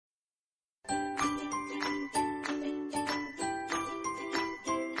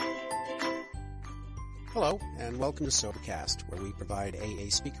Hello, and welcome to Sobercast, where we provide AA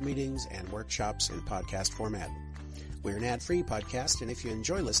speaker meetings and workshops in podcast format. We're an ad-free podcast, and if you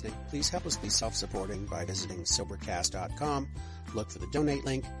enjoy listening, please help us be self-supporting by visiting Sobercast.com, look for the donate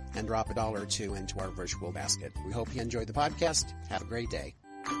link, and drop $1 or $2 into our virtual basket. We hope you enjoy the podcast. Have a great day.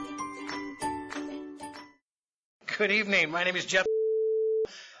 Good evening. My name is Jeff.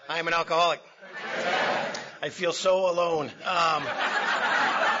 I am an alcoholic. I feel so alone.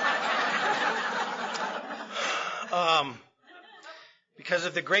 Because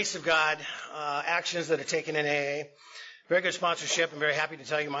of the grace of God, actions that are taken in AA, very good sponsorship. I'm very happy to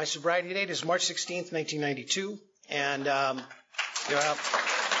tell you my sobriety date is March 16th, 1992, and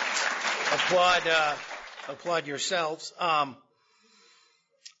applaud yourselves. And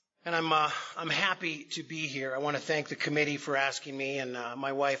I'm happy to be here. I want to thank the committee for asking me, and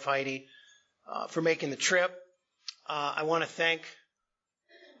my wife Heidi for making the trip. I want to thank.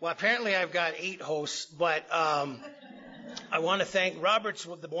 Well, apparently I've got 8 hosts, but I want to thank Robert's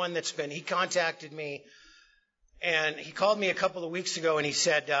the one that's been. He contacted me, and he called me a couple of weeks ago, and he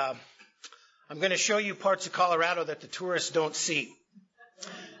said, "I'm going to show you parts of Colorado that the tourists don't see."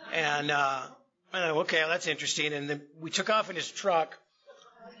 And I thought, okay, well, that's interesting. And then we took off in his truck,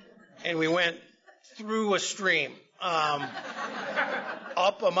 and we went through a stream,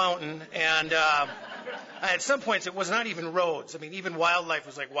 up a mountain, and at some points it was not even roads. I mean, even wildlife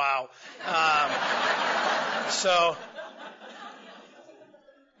was like, wow. So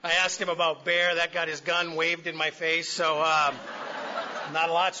I asked him about bear. That got his gun waved in my face. So not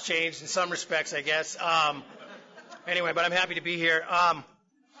a lot's changed in some respects, I guess. Anyway, but I'm happy to be here. I'm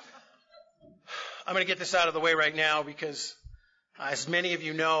going to get this out of the way right now because, as many of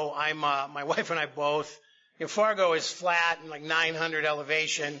you know, my wife and I both. Fargo is flat and like 900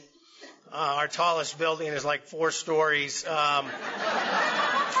 elevation. Our tallest building is like 4 stories.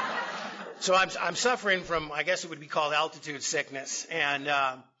 So I'm suffering from, I guess it would be called altitude sickness, and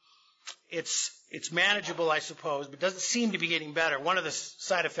it's manageable, I suppose, but doesn't seem to be getting better. One of the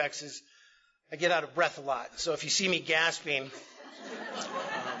side effects is I get out of breath a lot. So if you see me gasping,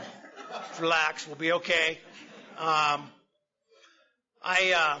 relax, we'll be okay. I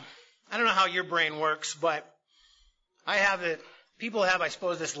don't know how your brain works, but people have, I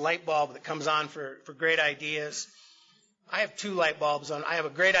suppose, this light bulb that comes on for great ideas. I have 2 light bulbs on. I have a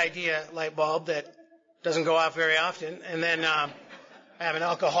great idea light bulb that doesn't go off very often, and then I have an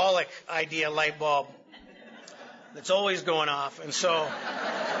alcoholic idea light bulb that's always going off. And so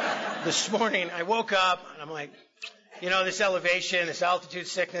this morning I woke up and I'm like, this elevation, this altitude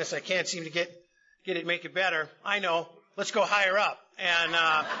sickness, I can't seem to get it, make it better. I know. Let's go higher up. And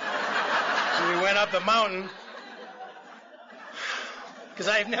we went up the mountain. Because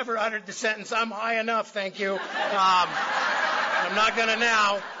I've never uttered the sentence, "I'm high enough, thank you." I'm not going to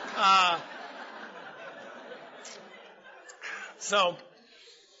now. So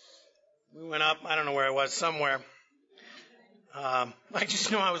we went up, I don't know where I was, somewhere. I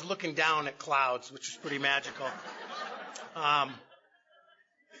just know I was looking down at clouds, which was pretty magical.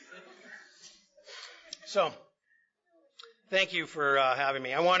 So thank you for having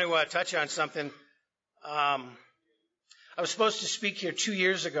me. I want to touch on something. I was supposed to speak here 2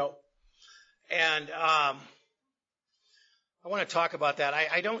 years ago, and I want to talk about that.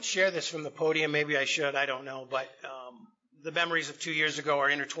 I don't share this from the podium. Maybe I should. I don't know. But the memories of 2 years ago are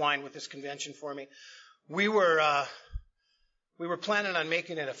intertwined with this convention for me. We were planning on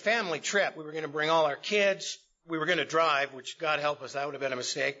making it a family trip. We were going to bring all our kids. We were going to drive, which God help us, that would have been a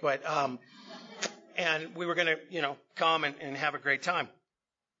mistake. But and we were going to, come and have a great time.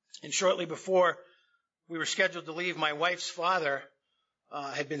 And shortly before we were scheduled to leave, my wife's father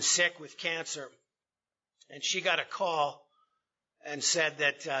had been sick with cancer, and she got a call and said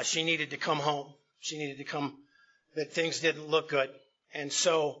that she needed to come home. She needed to come, that things didn't look good. And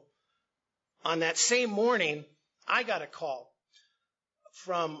so on that same morning, I got a call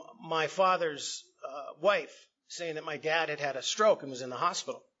from my father's wife saying that my dad had had a stroke and was in the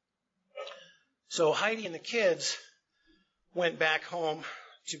hospital. So Heidi and the kids went back home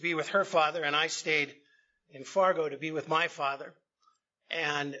to be with her father, and I stayed in Fargo to be with my father.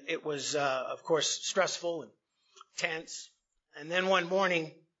 And it was, of course, stressful and tense. And then one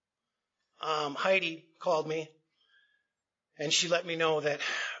morning, Heidi called me, and she let me know that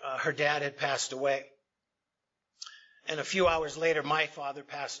her dad had passed away. And a few hours later, my father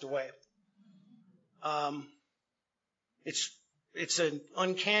passed away. It's an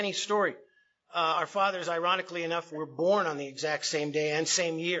uncanny story. Our fathers, ironically enough, were born on the exact same day and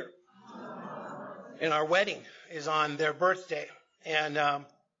same year. And our wedding is on their birthday. And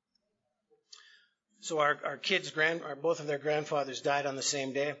so our kids' both of their grandfathers died on the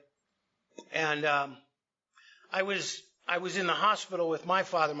same day. And I was in the hospital with my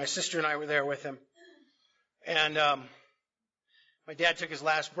father. My sister and I were there with him. And my dad took his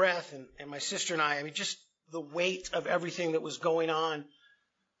last breath, and my sister and I mean, just the weight of everything that was going on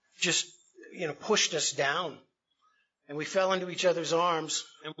just, pushed us down. And we fell into each other's arms,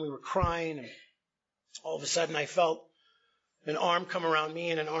 and we were crying. And all of a sudden, I felt an arm come around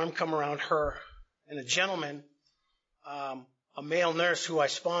me and an arm come around her. And a gentleman, a male nurse who I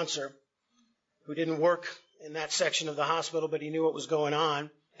sponsor, who didn't work in that section of the hospital, but he knew what was going on.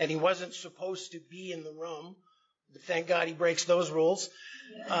 And he wasn't supposed to be in the room. But thank God he breaks those rules.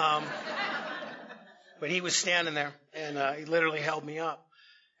 But he was standing there, and he literally held me up.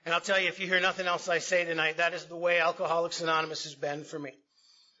 And I'll tell you, if you hear nothing else I say tonight, that is the way Alcoholics Anonymous has been for me,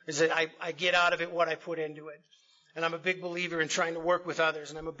 is that I get out of it what I put into it. And I'm a big believer in trying to work with others,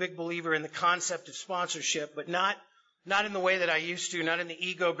 and I'm a big believer in the concept of sponsorship, but not in the way that I used to, not in the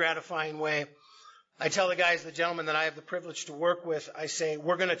ego-gratifying way. I tell the guys, the gentlemen that I have the privilege to work with, I say,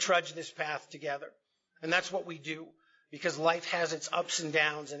 we're going to trudge this path together. And that's what we do, because life has its ups and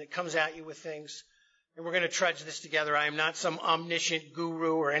downs, and it comes at you with things. And we're going to trudge this together. I am not some omniscient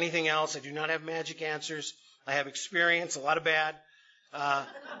guru or anything else. I do not have magic answers. I have experience, a lot of bad.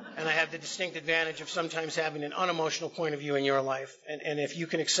 And I have the distinct advantage of sometimes having an unemotional point of view in your life. And if you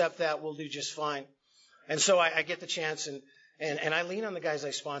can accept that, we'll do just fine. And so I get the chance, and I lean on the guys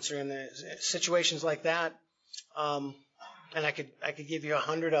I sponsor in the situations like that. And I could give you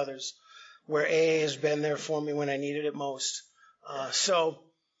 100 others where AA has been there for me when I needed it most. So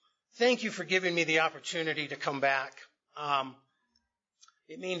thank you for giving me the opportunity to come back.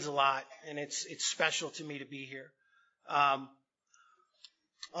 It means a lot, and it's special to me to be here.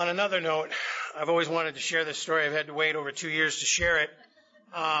 On another note, I've always wanted to share this story. I've had to wait over 2 years to share it.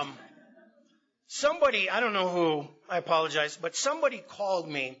 Somebody, I don't know who, I apologize, but somebody called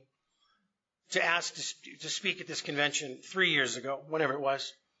me to ask to speak at this convention 3 years ago, whenever it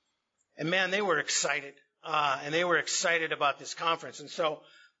was. And man, they were excited. And they were excited about this conference. And so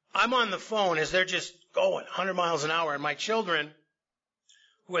I'm on the phone as they're just going 100 miles an hour. And my children,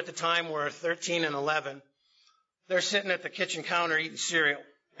 who at the time were 13 and 11, they're sitting at the kitchen counter eating cereal.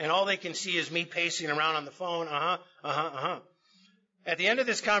 And all they can see is me pacing around on the phone. At the end of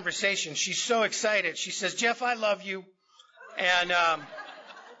this conversation, she's so excited. She says, Jeff, I love you. And I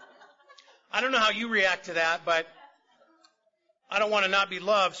don't know how you react to that, but I don't want to not be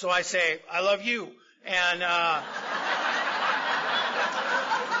loved, so I say, I love you. And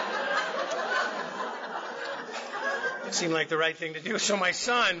it seemed like the right thing to do. So my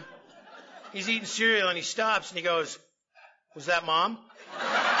son, he's eating cereal, and he stops, and he goes, was that Mom?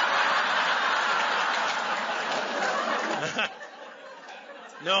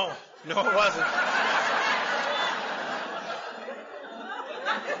 No, it wasn't.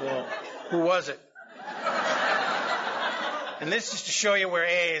 Well, who was it? And this is to show you where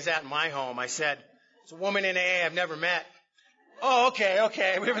AA is at in my home. I said, it's a woman in AA I've never met. Oh, okay,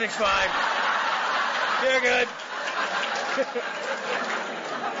 everything's fine. You're good.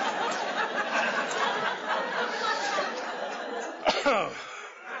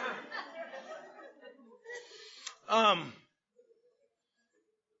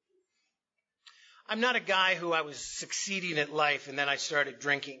 I'm not a guy who I was succeeding at life, and then I started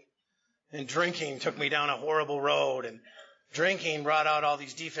drinking. And drinking took me down a horrible road, and drinking brought out all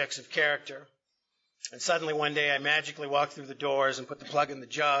these defects of character. And suddenly one day I magically walked through the doors and put the plug in the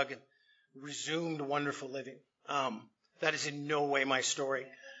jug and resumed wonderful living. That is in no way my story.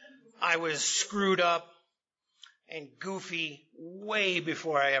 I was screwed up and goofy way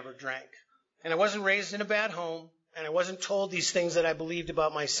before I ever drank. And I wasn't raised in a bad home, and I wasn't told these things that I believed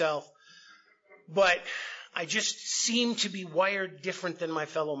about myself. But I just seemed to be wired different than my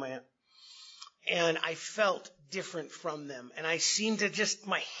fellow man. And I felt different from them. And I seem to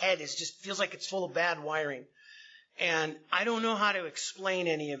my head feels like it's full of bad wiring. And I don't know how to explain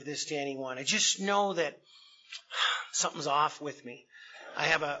any of this to anyone. I just know that something's off with me. I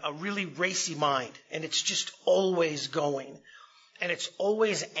have a really racy mind, and it's just always going. And it's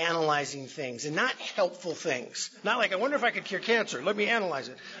always analyzing things, and not helpful things. Not like, I wonder if I could cure cancer. Let me analyze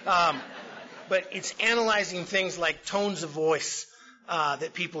it. But it's analyzing things like tones of voice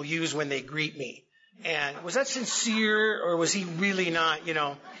that people use when they greet me. And was that sincere, or was he really not,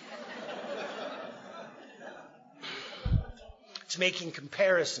 It's making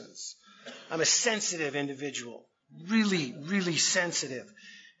comparisons. I'm a sensitive individual, really, really sensitive.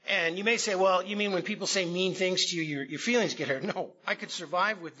 And you may say, well, you mean when people say mean things to you, your feelings get hurt? No, I could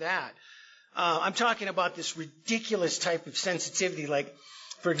survive with that. I'm talking about this ridiculous type of sensitivity. Like,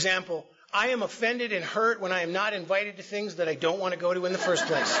 for example, I am offended and hurt when I am not invited to things that I don't want to go to in the first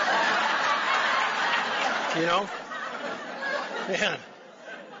place. You know? Man.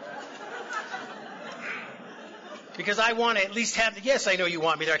 Because I want to at least have the, yes, I know you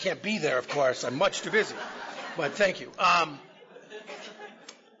want me there. I can't be there, of course. I'm much too busy. But thank you.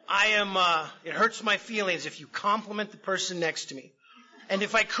 It hurts my feelings if you compliment the person next to me. And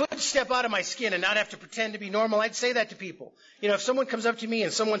if I could step out of my skin and not have to pretend to be normal, I'd say that to people. You know, if someone comes up to me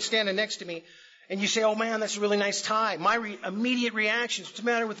and someone's standing next to me and you say, oh man, that's a really nice tie, my immediate reaction is, what's the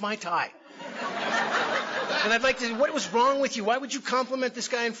matter with my tie? And I'd like to say, what was wrong with you? Why would you compliment this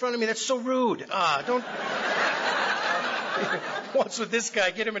guy in front of me? That's so rude. Don't. What's with this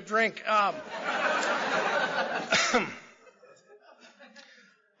guy? Get him a drink. I'm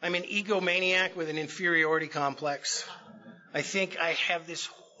an egomaniac with an inferiority complex. I think I have this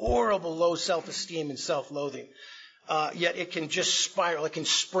horrible low self-esteem and self-loathing. Yet it can just spiral. It can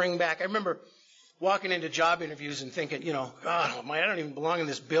spring back. I remember walking into job interviews and thinking, you know, God, I don't even belong in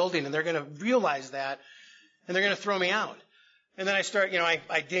this building, and they're going to realize that, and they're going to throw me out. And then I start, you know,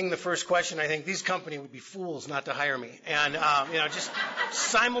 I ding the first question. I think these companies would be fools not to hire me. And, you know, just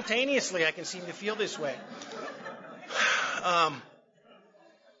simultaneously I can seem to feel this way. And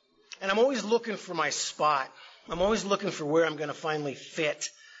I'm always looking for my spot. I'm always looking for where I'm going to finally fit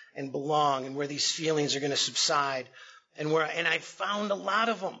and belong and where these feelings are going to subside. And I've found a lot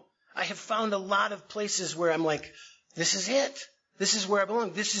of them. I have found a lot of places where I'm like, this is it. This is where I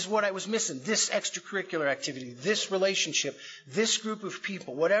belong. This is what I was missing. This extracurricular activity, this relationship, this group of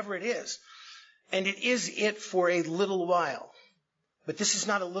people, whatever it is. And it is it for a little while. But this is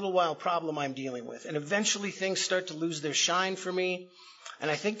not a little while problem I'm dealing with. And eventually things start to lose their shine for me. And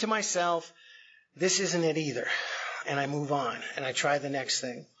I think to myself, this isn't it either. And I move on and I try the next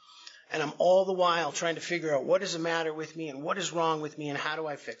thing. And I'm all the while trying to figure out what is the matter with me and what is wrong with me and how do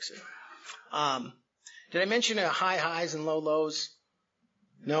I fix it. Did I mention high highs and low lows?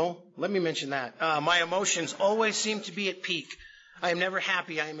 No? Let me mention that. My emotions always seem to be at peak. I am never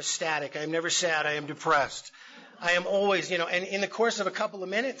happy. I am ecstatic. I am never sad. I am depressed. I am always, you know, and in the course of a couple of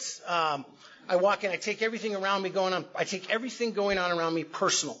minutes, I walk in, I take everything around me going on. I take everything going on around me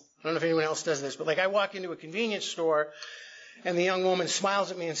personal. I don't know if anyone else does this, but like I walk into a convenience store and the young woman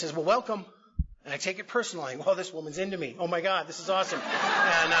smiles at me and says, well, welcome. And I take it personally. Well, this woman's into me. Oh my God, this is awesome.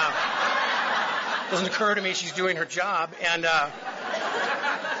 And, it doesn't occur to me she's doing her job. And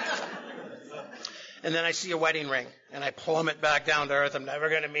then I see a wedding ring, and I plummet back down to earth. I'm never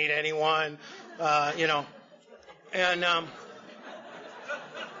going to meet anyone, you know. And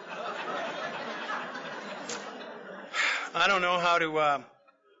I don't know how to.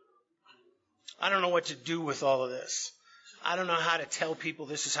 I don't know what to do with all of this. I don't know how to tell people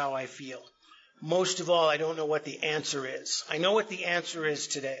this is how I feel. Most of all, I don't know what the answer is. I know what the answer is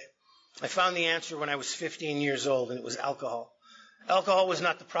today. I found the answer when I was 15 years old, and it was alcohol. Alcohol was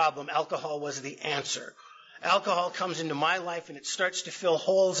not the problem. Alcohol was the answer. Alcohol comes into my life, and it starts to fill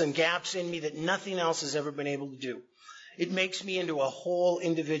holes and gaps in me that nothing else has ever been able to do. It makes me into a whole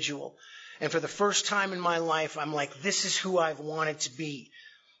individual. And for the first time in my life, I'm like, this is who I've wanted to be.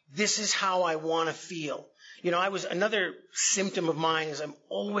 This is how I want to feel. You know, another symptom of mine is I'm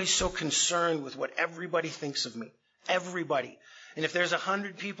always so concerned with what everybody thinks of me. Everybody. And if there's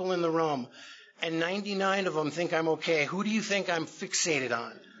 100 people in the room and 99 of them think I'm okay, who do you think I'm fixated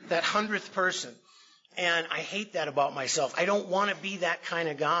on? That 100th person. And I hate that about myself. I don't want to be that kind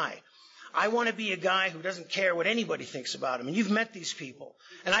of guy. I want to be a guy who doesn't care what anybody thinks about him. And you've met these people.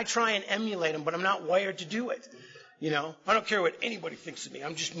 And I try and emulate them, but I'm not wired to do it. You know, I don't care what anybody thinks of me.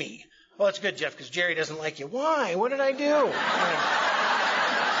 I'm just me. Well, that's good, Jeff, because Jerry doesn't like you. Why? What did I do?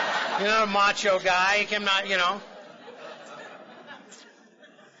 You're not a macho guy. I'm not, you know.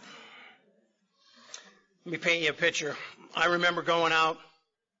 Let me paint you a picture. I remember going out,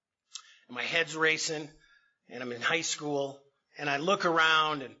 and my head's racing, and I'm in high school, and I look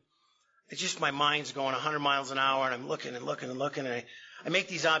around, and it's just my mind's going 100 miles an hour, and I'm looking and looking and looking, and I make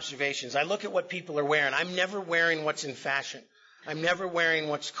these observations. I look at what people are wearing. I'm never wearing what's in fashion. I'm never wearing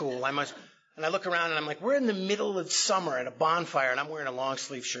what's cool. And I look around, and I'm like, we're in the middle of summer at a bonfire, and I'm wearing a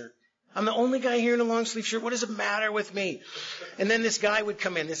long-sleeve shirt. I'm the only guy here in a long-sleeve shirt. What does it matter with me? And then this guy would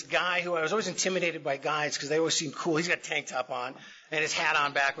come in, this guy who I was always intimidated by guys because they always seem cool. He's got a tank top on and his hat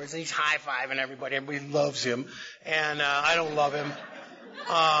on backwards, and he's high-fiving everybody. Everybody loves him, and I don't love him.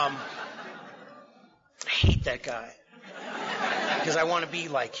 I hate that guy because I want to be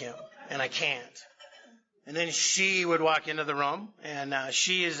like him, and I can't. And then she would walk into the room, and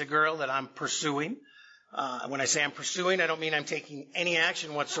she is a girl that I'm pursuing. When I say I'm pursuing, I don't mean I'm taking any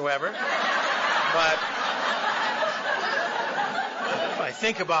action whatsoever. But I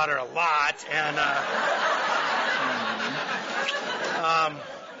think about her a lot, and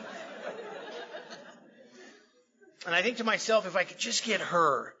And I think to myself, if I could just get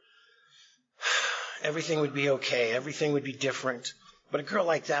her, everything would be okay. Everything would be different. But a girl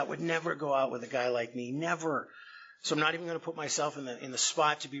like that would never go out with a guy like me. Never. So I'm not even going to put myself in the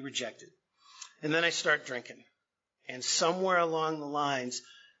spot to be rejected. And then I start drinking. And somewhere along the lines,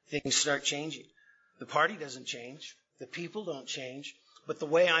 things start changing. The party doesn't change. The people don't change. But the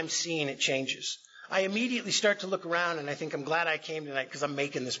way I'm seeing it changes. I immediately start to look around, and I think I'm glad I came tonight because I'm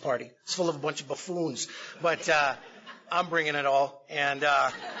making this party. It's full of a bunch of buffoons. But I'm bringing it all. And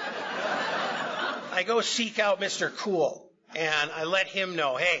I go seek out Mr. Cool. And I let him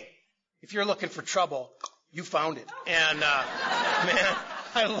know, hey, if you're looking for trouble, you found it. And, man,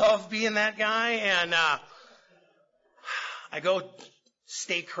 I love being that guy. And I go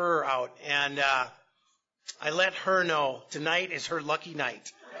stake her out. And I let her know tonight is her lucky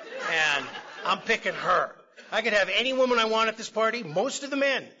night. And I'm picking her. I could have any woman I want at this party, most of the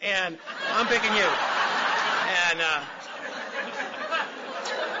men. And I'm picking you. And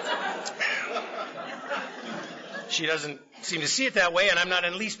she doesn't seem to see it that way, and I'm not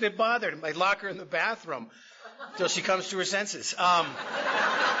in the least bit bothered. I lock her in the bathroom until she comes to her senses. I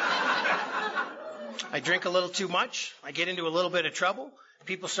drink a little too much. I get into a little bit of trouble.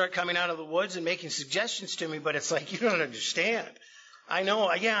 People start coming out of the woods and making suggestions to me, but it's like, you don't understand. I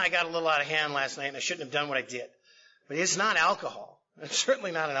know, yeah, I got a little out of hand last night, and I shouldn't have done what I did. But it's not alcohol. I'm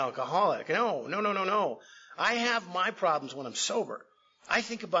certainly not an alcoholic. No. I have my problems when I'm sober. I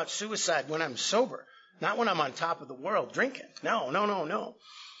think about suicide when I'm sober. Not when I'm on top of the world drinking. No.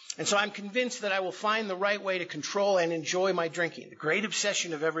 And so I'm convinced that I will find the right way to control and enjoy my drinking, the great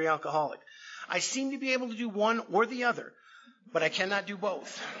obsession of every alcoholic. I seem to be able to do one or the other, but I cannot do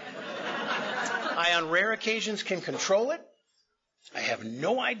both. I, on rare occasions, can control it. I have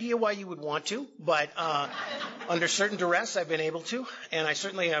no idea why you would want to, but under certain duress, I've been able to. And I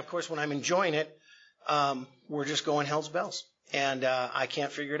certainly, of course, when I'm enjoying it, we're just going hell's bells. And I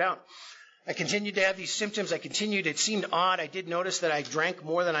can't figure it out. I continued to have these symptoms. It seemed odd. I did notice that I drank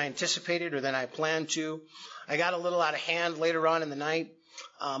more than I anticipated or than I planned to. I got a little out of hand later on in the night,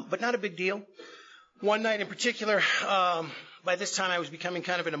 but not a big deal. One night in particular, by this time I was becoming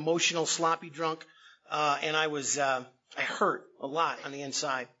kind of an emotional, sloppy drunk, and I hurt a lot on the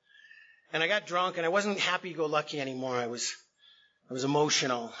inside. And I got drunk, and I wasn't happy-go-lucky anymore. I was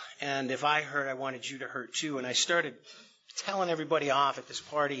emotional, and if I hurt, I wanted you to hurt too. And I started telling everybody off at this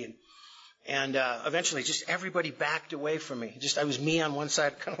party, and eventually just everybody backed away from me. I was me on one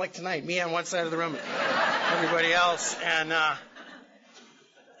side, kind of like tonight, me on one side of the room, everybody else. And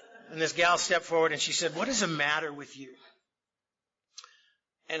this gal stepped forward and she said, "What is the matter with you?"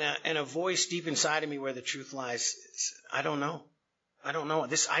 And a voice deep inside of me where the truth lies, I don't know. I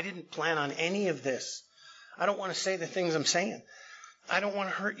didn't plan on any of this. I don't want to say the things I'm saying. I don't want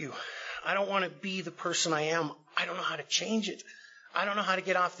to hurt you. I don't want to be the person I am. I don't know how to change it. I don't know how to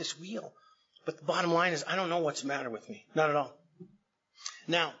get off this wheel. But the bottom line is I don't know what's the matter with me. Not at all.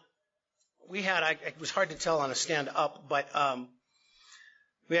 Now, it was hard to tell on a stand-up, but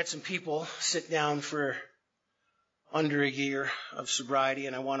we had some people sit down for under a year of sobriety,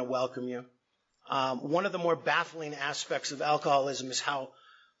 and I want to welcome you. One of the more baffling aspects of alcoholism is how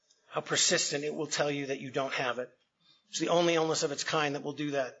persistent it will tell you that you don't have it. It's the only illness of its kind that will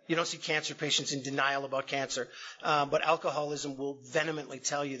do that. You don't see cancer patients in denial about cancer, but alcoholism will vehemently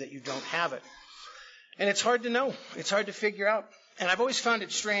tell you that you don't have it. And it's hard to know. It's hard to figure out. And I've always found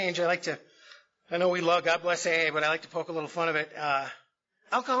it strange. I know we love God bless AA, but I like to poke a little fun of it.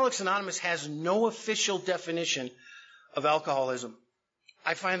 Alcoholics Anonymous has no official definition of alcoholism.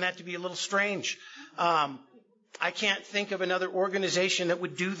 I find that to be a little strange. I can't think of another organization that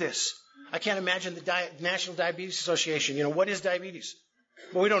would do this. I can't imagine the National Diabetes Association. What is diabetes?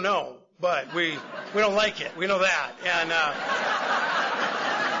 Well, we don't know, but we don't like it. We know that. And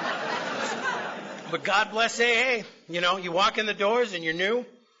but God bless AA. You walk in the doors and you're new,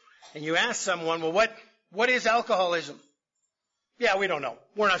 and you ask someone, well, what is alcoholism? Yeah, we don't know.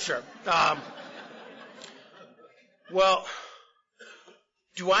 We're not sure. Well,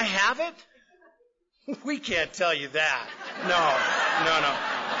 do I have it? We can't tell you that. No.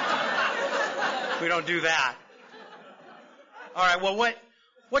 We don't do that. All right, well,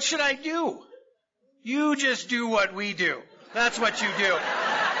 what should I do? You just do what we do. That's what you do.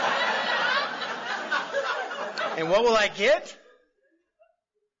 And what will I get?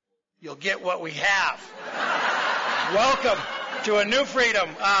 You'll get what we have. Welcome to a new freedom.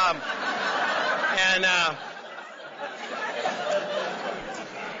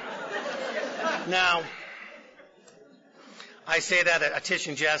 Now, I say that a tish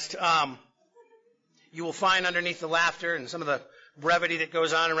and jest. You will find underneath the laughter and some of the brevity that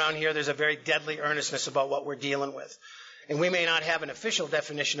goes on around here, there's a very deadly earnestness about what we're dealing with. And we may not have an official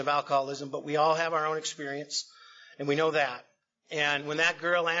definition of alcoholism, but we all have our own experience, and we know that. And when that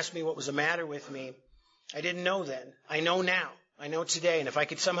girl asked me what was the matter with me, I didn't know then. I know now. I know today. And if I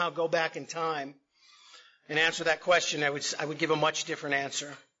could somehow go back in time and answer that question, I would give a much different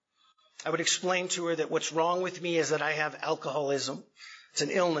answer. I would explain to her that what's wrong with me is that I have alcoholism. It's an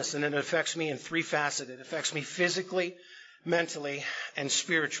illness, and it affects me in three facets. It affects me physically, mentally, and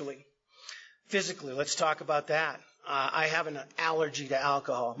spiritually. Physically, let's talk about that. I have an allergy to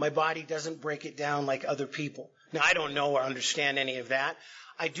alcohol. My body doesn't break it down like other people. Now, I don't know or understand any of that.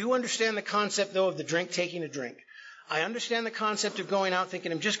 I do understand the concept, though, of the drink taking a drink. I understand the concept of going out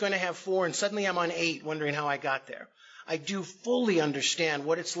thinking I'm just going to have 4, and suddenly I'm on 8, wondering how I got there. I do fully understand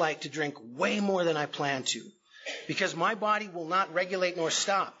what it's like to drink way more than I plan to, because my body will not regulate nor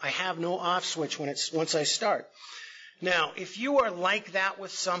stop. I have no off switch once I start. Now, if you are like that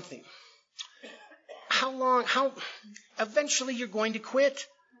with something, eventually you're going to quit.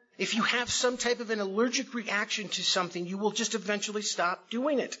 If you have some type of an allergic reaction to something, you will just eventually stop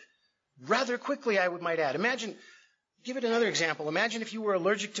doing it. Rather quickly, I might add. Give it another example. Imagine if you were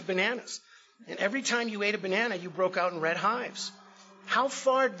allergic to bananas, and every time you ate a banana, you broke out in red hives. How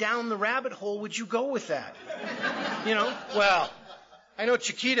far down the rabbit hole would you go with that? Well, I know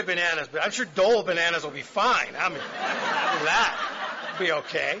Chiquita bananas, but I'm sure Dole bananas will be fine. That would be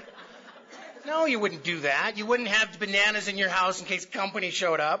okay. No, you wouldn't do that. You wouldn't have bananas in your house in case company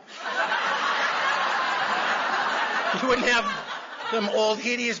showed up. You wouldn't have some old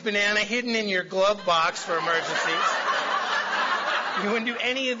hideous banana hidden in your glove box for emergencies. You wouldn't do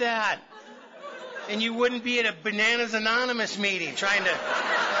any of that. And you wouldn't be at a Bananas Anonymous meeting trying to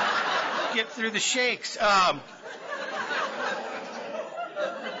get through the shakes.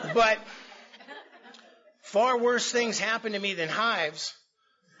 But far worse things happen to me than hives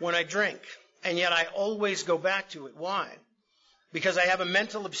when I drink. And yet I always go back to it. Why? Because I have a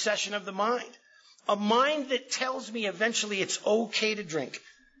mental obsession of the mind. A mind that tells me eventually it's okay to drink.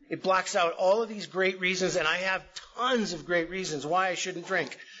 It blocks out all of these great reasons, and I have tons of great reasons why I shouldn't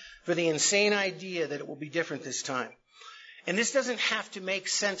drink, for the insane idea that it will be different this time. And this doesn't have to make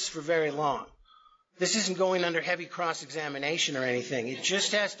sense for very long. This isn't going under heavy cross-examination or anything. It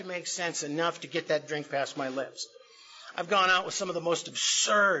just has to make sense enough to get that drink past my lips. I've gone out with some of the most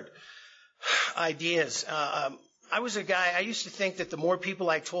absurd ideas. I was a guy, I used to think that the more people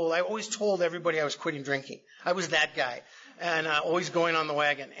I always told everybody I was quitting drinking. I was that guy, and always going on the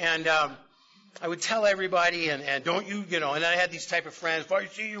wagon. And I would tell everybody, and don't you, and I had these type of friends, if I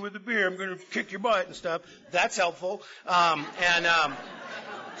see you with a beer, I'm going to kick your butt and stuff. That's helpful. But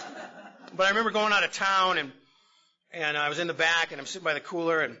I remember going out of town, and I was in the back, and I'm sitting by the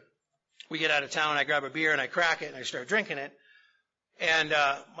cooler, and we get out of town, and I grab a beer, and I crack it, and I start drinking it. And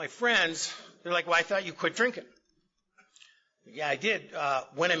my friends, they're like, well, I thought you quit drinking. Yeah, I did,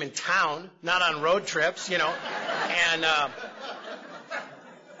 when I'm in town, not on road trips, and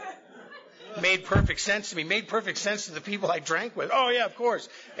made perfect sense to me, made perfect sense to the people I drank with. Oh, yeah, of course.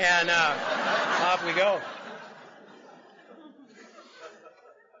 And off we go.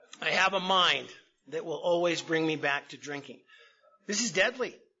 I have a mind that will always bring me back to drinking. This is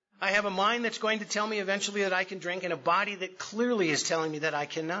deadly. I have a mind that's going to tell me eventually that I can drink, and a body that clearly is telling me that I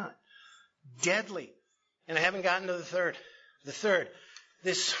cannot. Deadly. And I haven't gotten to the third. The third,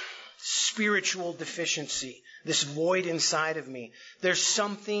 this spiritual deficiency, this void inside of me. There's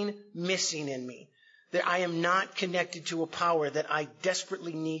something missing in me. That I am not connected to a power that I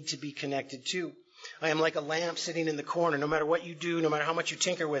desperately need to be connected to. I am like a lamp sitting in the corner. No matter what you do, no matter how much you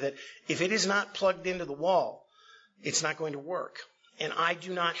tinker with it, if it is not plugged into the wall, it's not going to work. And I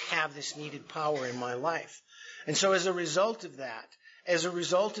do not have this needed power in my life. And so as a result of that, as a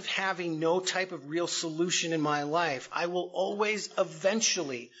result of having no type of real solution in my life, I will always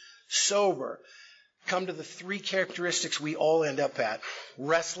eventually, sober, come to the three characteristics we all end up at: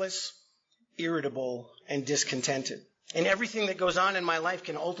 restless, irritable, and discontented. And everything that goes on in my life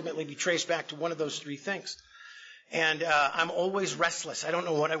can ultimately be traced back to one of those three things. And I'm always restless. I don't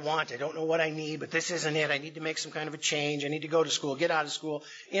know what I want. I don't know what I need, but this isn't it. I need to make some kind of a change. I need to go to school, get out of school,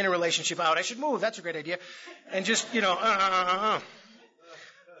 in a relationship, out. I should move. That's a great idea. And just,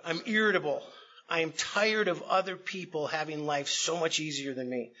 I'm irritable. I am tired of other people having life so much easier than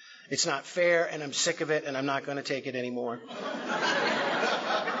me. It's not fair, and I'm sick of it, and I'm not going to take it anymore.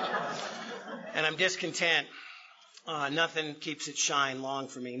 And I'm discontent. Nothing keeps its shine long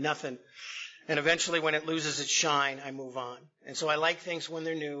for me. Nothing. And eventually when it loses its shine, I move on. And so I like things when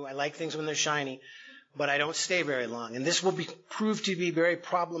they're new. I like things when they're shiny. But I don't stay very long. And this will prove to be very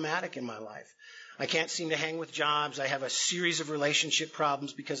problematic in my life. I can't seem to hang with jobs. I have a series of relationship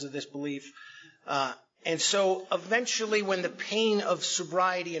problems because of this belief. And so eventually when the pain of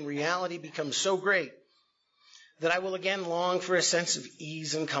sobriety and reality becomes so great that I will again long for a sense of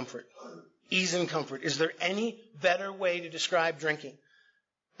ease and comfort. Ease and comfort. Is there any better way to describe drinking?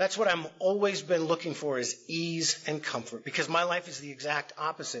 That's what I've always been looking for, is ease and comfort, because my life is the exact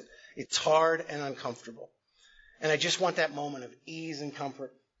opposite. It's hard and uncomfortable. And I just want that moment of ease and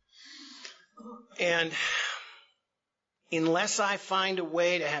comfort. And unless I find a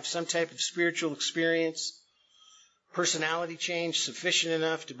way to have some type of spiritual experience, personality change sufficient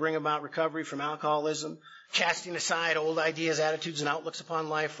enough to bring about recovery from alcoholism, casting aside old ideas, attitudes, and outlooks upon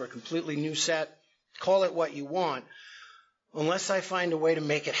life for a completely new set, call it what you want, unless I find a way to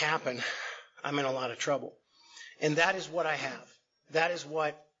make it happen, I'm in a lot of trouble. And that is what I have. That is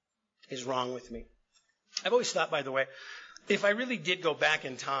what is wrong with me. I've always thought, by the way, if I really did go back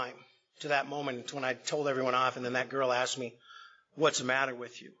in time to that moment when I told everyone off and then that girl asked me, what's the matter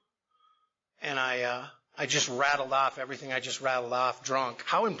with you? And I just rattled off everything I just rattled off drunk.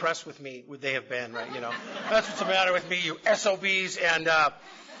 How impressed with me would they have been, right? You know, that's what's the matter with me, you SOBs. And by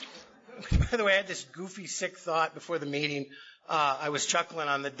the way, I had this goofy, sick thought before the meeting. I was chuckling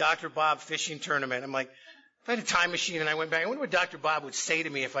on the Dr. Bob fishing tournament. I'm like, if I had a time machine and I went back, I wonder what Dr. Bob would say to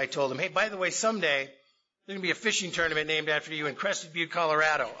me if I told him, hey, by the way, someday there's going to be a fishing tournament named after you in Crested Butte,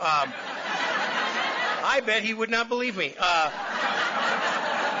 Colorado. I bet he would not believe me.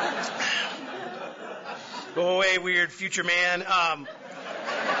 Go away, weird future man. I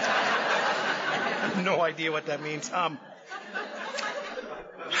have no idea what that means.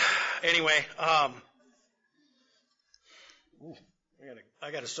 Anyway, I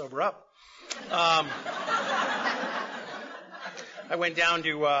got to sober up. I went down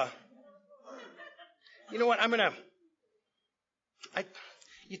to, you know what,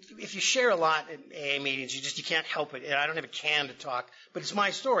 if you share a lot at AA meetings, you can't help it. I don't have a can to talk, but it's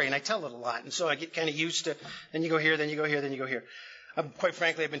my story, and I tell it a lot. And so I get kind of used to, then you go here, then you go here, then you go here. Quite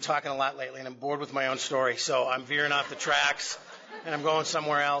frankly, I've been talking a lot lately, and I'm bored with my own story, so I'm veering off the tracks, and I'm going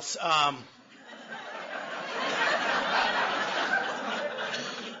somewhere else.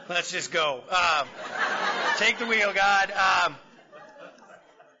 Let's just go. Take the wheel, God.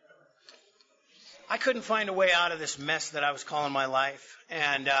 I couldn't find a way out of this mess that I was calling my life,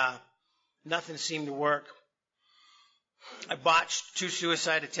 and nothing seemed to work. I botched 2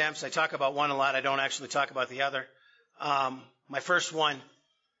 suicide attempts. I talk about one a lot. I don't actually talk about the other. My first one,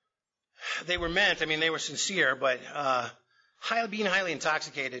 they were meant, they were sincere, but being highly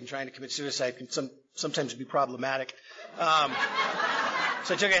intoxicated and trying to commit suicide can sometimes be problematic.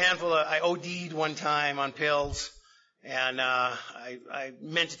 So I took a handful I OD'd one time on pills. And I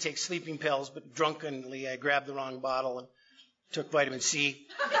meant to take sleeping pills, but drunkenly I grabbed the wrong bottle and took vitamin C.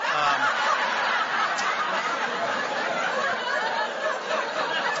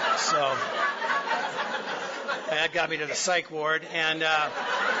 So that got me to the psych ward. And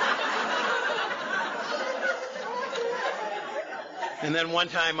then one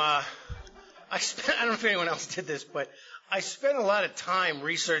time I don't know if anyone else did this, but I spent a lot of time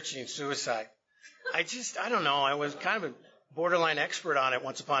researching suicide. I don't know. I was kind of a borderline expert on it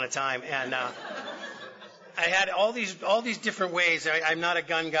once upon a time, and I had all these different ways. I'm not a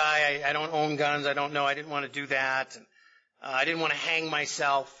gun guy. I don't own guns. I don't know. I didn't want to do that. And, I didn't want to hang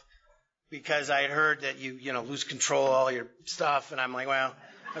myself because I had heard that you lose control of all your stuff, and I'm like, well,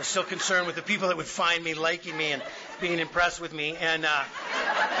 I was still concerned with the people that would find me liking me and being impressed with me, and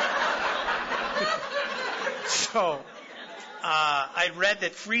so. I'd read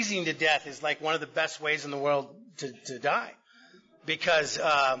that freezing to death is like one of the best ways in the world to die, because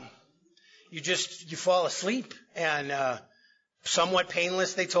you fall asleep, and somewhat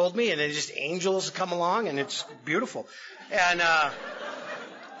painless, they told me, and then just angels come along, and it's beautiful. And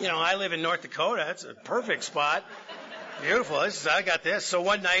I live in North Dakota. It's a perfect spot. Beautiful. I got this. So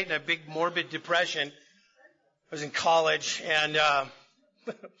one night in a big morbid depression, I was in college, and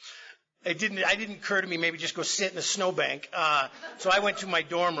It didn't occur to me maybe just go sit in a snowbank. So I went to my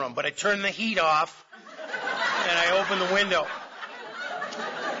dorm room, but I turned the heat off and I opened the window.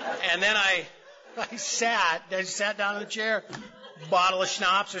 And then I sat down in the chair, bottle of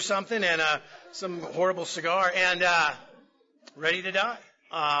schnapps or something, and some horrible cigar, and ready to die.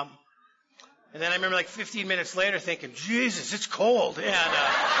 And then I remember like 15 minutes later thinking, Jesus, it's cold. And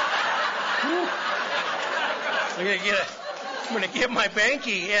I'm going to get my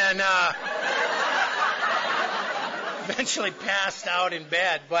banky, and eventually passed out in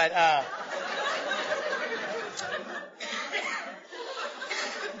bed. But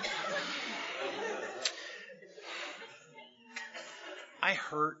I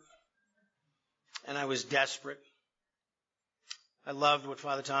hurt. and I was desperate. I loved what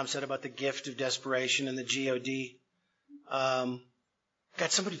Father Tom said about the gift of desperation and the G-O-D. God,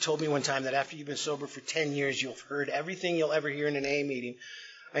 somebody told me one time that after you've been sober for 10 years, you'll have heard everything you'll ever hear in an AA meeting.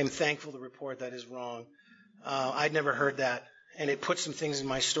 I am thankful to report that is wrong. I'd never heard that, and it put some things in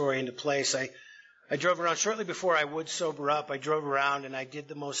my story into place. I drove around shortly before I would sober up. I drove around and I did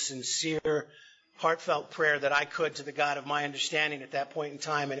the most sincere, heartfelt prayer that I could to the God of my understanding at that point in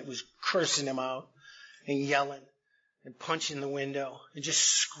time, and it was cursing him out and yelling and punching the window and just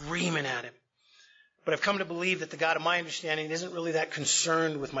screaming at him. But I've come to believe that the God of my understanding isn't really that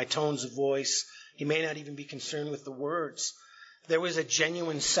concerned with my tones of voice. He may not even be concerned with the words. There was a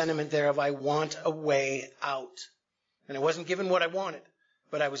genuine sentiment there of I want a way out. And I wasn't given what I wanted,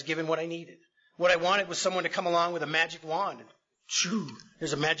 but I was given what I needed. What I wanted was someone to come along with a magic wand. And shoo,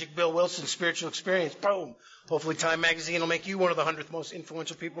 there's a magic Bill Wilson spiritual experience. Boom. Hopefully Time Magazine will make you one of the 100th most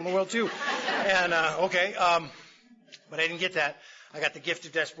influential people in the world too. And, but I didn't get that. I got the gift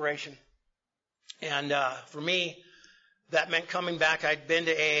of desperation. And for me, that meant coming back. I'd been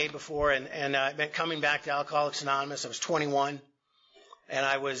to AA before, and it meant coming back to Alcoholics Anonymous. I was 21, and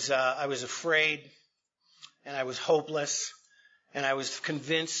I was afraid, and I was hopeless, and I was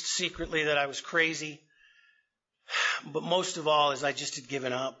convinced secretly that I was crazy. But most of all is I just had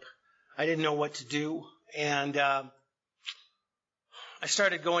given up. I didn't know what to do, and I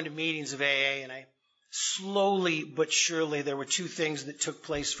started going to meetings of AA, and I slowly but surely there were two things that took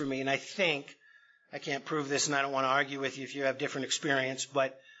place for me, and I can't prove this, and I don't want to argue with you if you have different experience,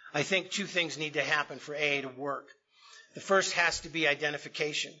 but I think two things need to happen for AA to work. The first has to be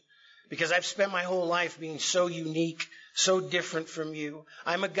identification, because I've spent my whole life being so unique, so different from you.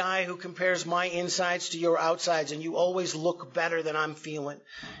 I'm a guy who compares my insides to your outsides, and you always look better than I'm feeling.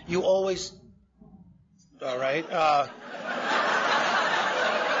 You always... All right. Wow.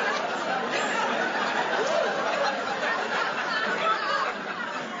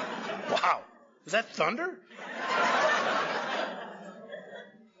 Was that thunder?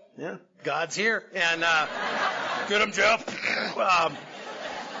 Yeah, God's here. And get him, Jeff.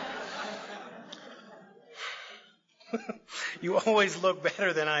 You always look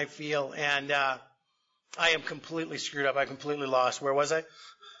better than I feel. And I am completely screwed up. I'm completely lost. Where was I?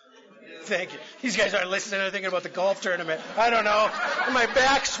 Thank you. These guys aren't listening. They're thinking about the golf tournament. I don't know. In my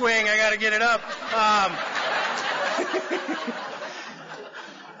backswing, I got to get it up.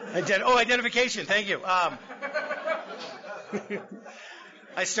 Identification. Thank you.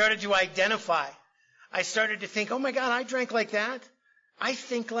 I started to identify. I started to think, oh my God, I drank like that. I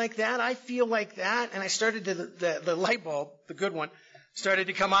think like that. I feel like that. And I started to, the light bulb, the good one, started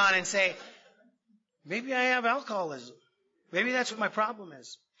to come on and say, maybe I have alcoholism. Maybe that's what my problem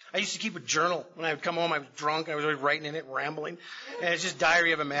is. I used to keep a journal. When I would come home, I was drunk. I was always writing in it, rambling. And it's just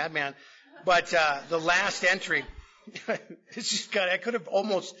Diary of a Madman. But the last entry, it's just I could have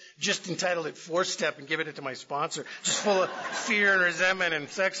almost just entitled it 4-Step and given it to my sponsor, just full of fear and resentment and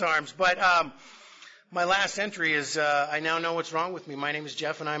sex harms. But my last entry is, I now know what's wrong with me. My name is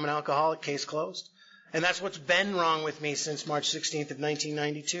Jeff, and I'm an alcoholic. Case closed. And that's what's been wrong with me since March 16th of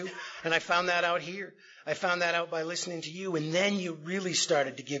 1992. And I found that out here. I found that out by listening to you, and then you really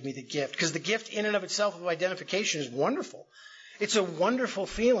started to give me the gift. Because the gift in and of itself of identification is wonderful. It's a wonderful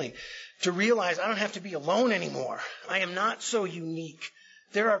feeling to realize I don't have to be alone anymore. I am not so unique.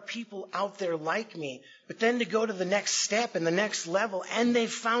 There are people out there like me. But then to go to the next step and the next level, and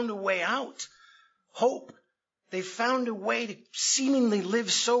they've found a way out. Hope. They've found a way to seemingly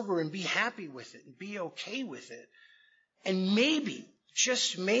live sober and be happy with it and be okay with it. And maybe,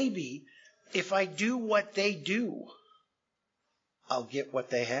 just maybe, if I do what they do, I'll get what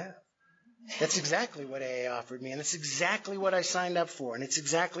they have. That's exactly what AA offered me, and it's exactly what I signed up for, and it's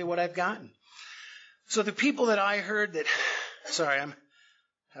exactly what I've gotten. So the people that I heard that... Sorry, I'm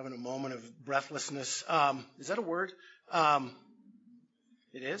having a moment of breathlessness. Is that a word?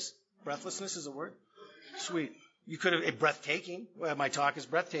 It is? Breathlessness is a word? Sweet. You could have... breathtaking. Well, my talk is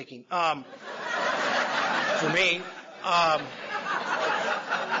breathtaking. For me.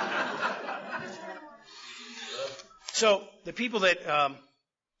 So the people that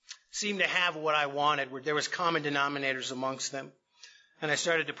seemed to have what I wanted, there was common denominators amongst them. And I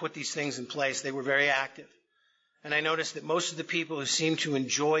started to put these things in place. They were very active. And I noticed that most of the people who seemed to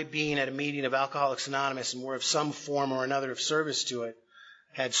enjoy being at a meeting of Alcoholics Anonymous and were of some form or another of service to it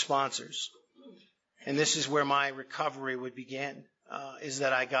had sponsors. And this is where my recovery would begin, is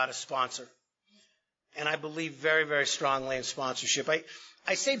that I got a sponsor. And I believe very, very strongly in sponsorship.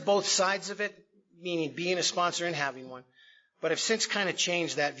 I say both sides of it, meaning being a sponsor and having one. But I've since kind of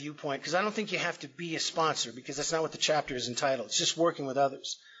changed that viewpoint, because I don't think you have to be a sponsor, because that's not what the chapter is entitled. It's just working with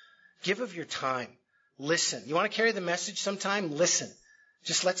others. Give of your time. Listen. You want to carry the message sometime? Listen.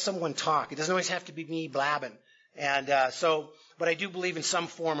 Just let someone talk. It doesn't always have to be me blabbing. And but I do believe in some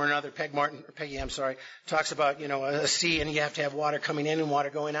form or another. Peggy, talks about, a sea, and you have to have water coming in and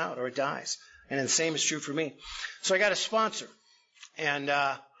water going out, or it dies. And the same is true for me. So I got a sponsor. And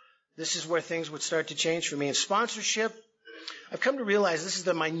this is where things would start to change for me. And sponsorship, I've come to realize this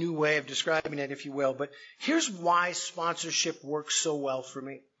is my new way of describing it, if you will. But here's why sponsorship works so well for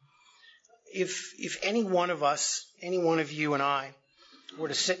me. If any one of us, any one of you and I, were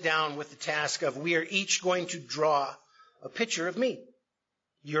to sit down with the task of we are each going to draw a picture of me.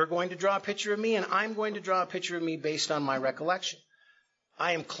 You're going to draw a picture of me, and I'm going to draw a picture of me based on my recollection.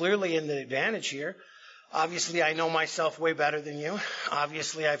 I am clearly in the advantage here. Obviously, I know myself way better than you.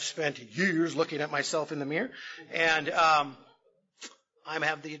 Obviously, I've spent years looking at myself in the mirror, and I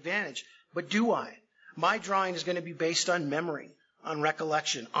have the advantage. But do I? My drawing is going to be based on memory, on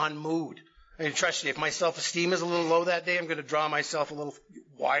recollection, on mood. And trust me, if my self-esteem is a little low that day, I'm going to draw myself a little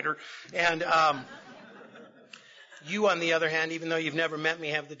wider. And you, on the other hand, even though you've never met me,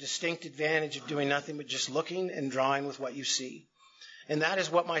 have the distinct advantage of doing nothing but just looking and drawing with what you see. And that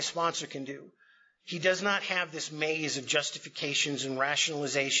is what my sponsor can do. He does not have this maze of justifications and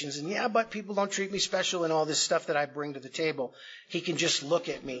rationalizations and, but people don't treat me special and all this stuff that I bring to the table. He can just look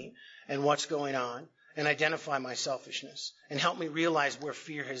at me and what's going on and identify my selfishness and help me realize where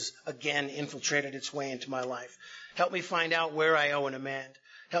fear has again infiltrated its way into my life. Help me find out where I owe an amend.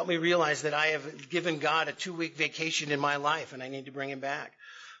 Help me realize that I have given God a 2-week vacation in my life and I need to bring him back.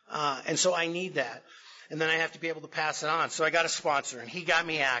 And so I need that. And then I have to be able to pass it on. So I got a sponsor, and he got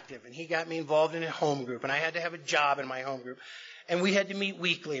me active, and he got me involved in a home group, and I had to have a job in my home group. And we had to meet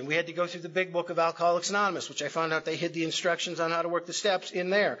weekly, and we had to go through the big book of Alcoholics Anonymous, which I found out they hid the instructions on how to work the steps in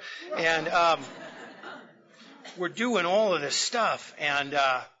there. And we're doing all of this stuff, and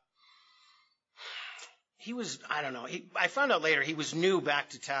he was, I found out later he was new back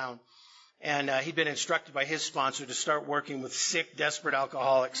to town. And he'd been instructed by his sponsor to start working with sick, desperate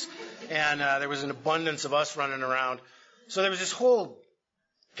alcoholics. And there was an abundance of us running around. So there was this whole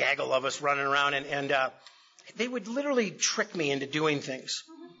gaggle of us running around. And they would literally trick me into doing things.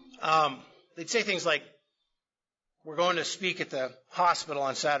 They'd say things like, we're going to speak at the hospital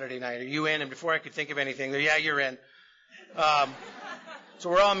on Saturday night. Are you in? And before I could think of anything, yeah, you're in. So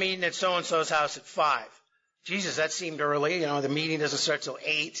we're all meeting at so-and-so's house at 5. Jesus, that seemed early. The meeting doesn't start till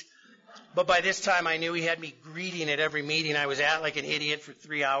 8. But by this time, I knew he had me greeting at every meeting I was at like an idiot for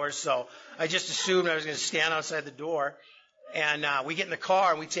 3 hours. So I just assumed I was going to stand outside the door. And we get in the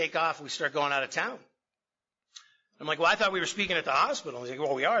car and we take off and we start going out of town. I'm like, well, I thought we were speaking at the hospital. He's like,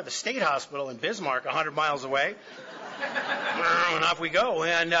 well, we are at the state hospital in Bismarck, 100 miles away. And off we go.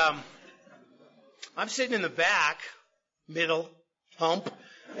 And I'm sitting in the back, middle, hump.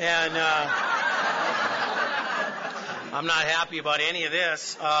 And I'm not happy about any of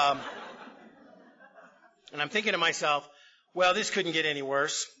this. And I'm thinking to myself, well, this couldn't get any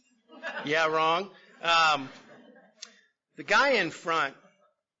worse. Yeah, wrong. The guy in front,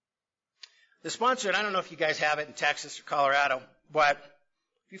 the sponsor, and I don't know if you guys have it in Texas or Colorado, but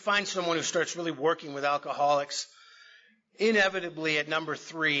if you find someone who starts really working with alcoholics, inevitably at number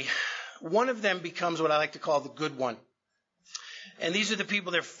 3, one of them becomes what I like to call the good one. And these are the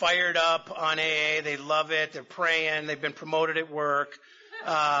people, they're fired up on AA, they love it, they're praying, they've been promoted at work.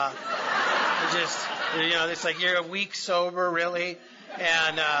 It's like, you're a week sober, really?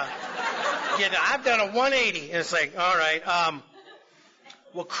 And I've done a 180. And it's like, all right.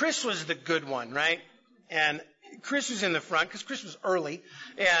 Well, Chris was the good one, right? And Chris was in the front because Chris was early.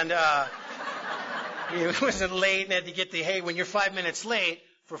 And he wasn't late and had to get hey, when you're 5 minutes late,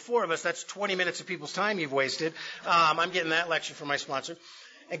 for 4 of us, that's 20 minutes of people's time you've wasted. I'm getting that lecture from my sponsor.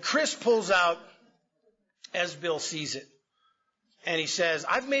 And Chris pulls out As Bill Sees It. And he says,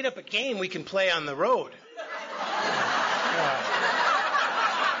 I've made up a game we can play on the road.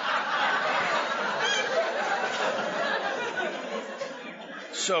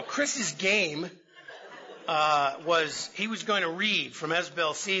 So Chris's game was he was going to read from As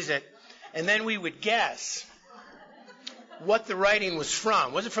Bill Sees It, and then we would guess what the writing was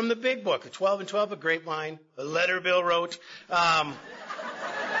from. Was it from the big book, the 12 and 12, a grapevine, a letter Bill wrote?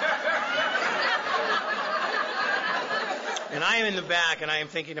 And I am in the back, and I am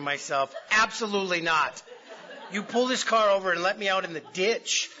thinking to myself, absolutely not. You pull this car over and let me out in the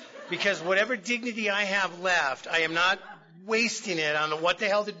ditch, because whatever dignity I have left, I am not wasting it on the what the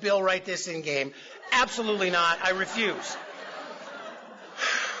hell did Bill write this in game. Absolutely not. I refuse.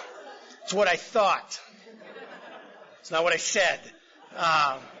 It's what I thought. It's not what I said.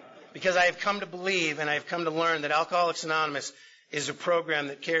 Because I have come to believe and I have come to learn that Alcoholics Anonymous is a program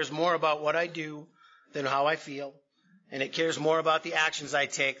that cares more about what I do than how I feel, and it cares more about the actions I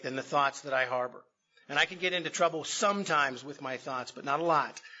take than the thoughts that I harbor. And I can get into trouble sometimes with my thoughts, but not a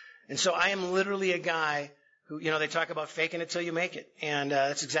lot. And so I am literally a guy who, they talk about faking it till you make it. And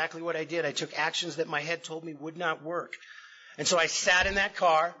that's exactly what I did. I took actions that my head told me would not work. And so I sat in that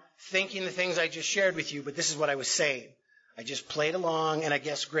car thinking the things I just shared with you, but this is what I was saying. I just played along, and I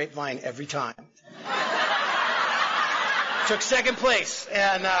guessed grapevine every time. Took second place,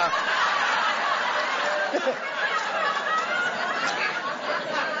 and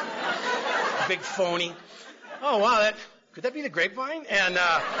big phony. Oh, wow, could that be the grapevine? And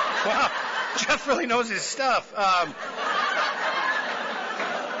wow, Jeff really knows his stuff.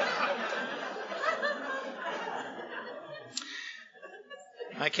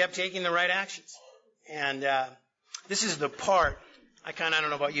 I kept taking the right actions. And this is the part, I don't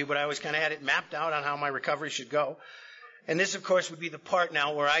know about you, but I always kind of had it mapped out on how my recovery should go. And this, of course, would be the part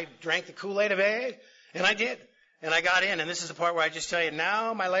now where I drank the Kool-Aid of AA, and I did. And I got in, and this is the part where I just tell you,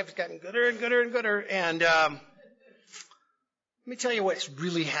 now my life has gotten gooder and gooder and gooder. And let me tell you what's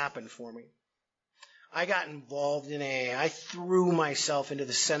really happened for me. I got involved in AA. I threw myself into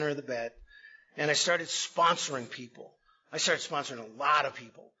the center of the bed, and I started sponsoring people. I started sponsoring a lot of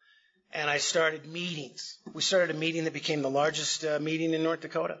people. And I started meetings. We started a meeting that became the largest meeting in North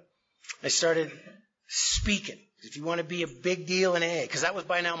Dakota. I started speaking. If you want to be a big deal in AA, because that was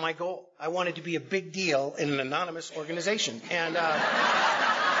by now my goal. I wanted to be a big deal in an anonymous organization. And but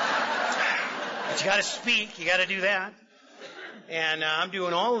you got to speak. You got to do that. And I'm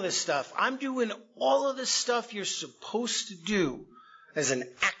doing all of this stuff. I'm doing all of this stuff you're supposed to do as an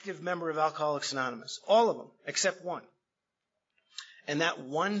active member of Alcoholics Anonymous. All of them, except one. And that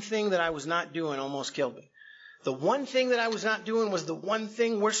one thing that I was not doing almost killed me. The one thing that I was not doing was the one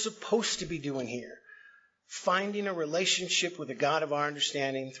thing we're supposed to be doing here. Finding a relationship with the God of our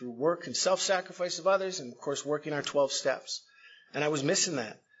understanding through work and self-sacrifice of others and, of course, working our 12 steps. And I was missing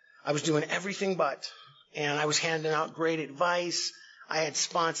that. I was doing everything but. And I was handing out great advice. I had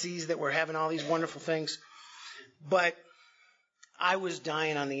sponsees that were having all these wonderful things. But I was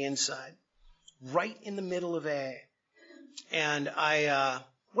dying on the inside, right in the middle of AA. And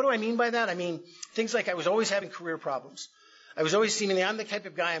what do I mean by that? I mean, things like I was always having career problems. I was always seemingly, I'm the type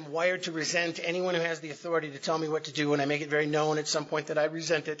of guy, I'm wired to resent anyone who has the authority to tell me what to do, and I make it very known at some point that I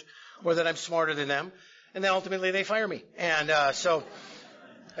resent it or that I'm smarter than them. And then ultimately they fire me. And so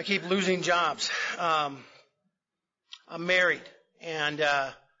I keep losing jobs. I'm married. And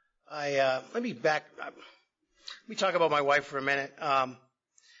let me talk about my wife for a minute.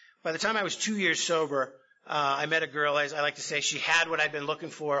 By the time I was 2 years sober, I met a girl, as I like to say, she had what I'd been looking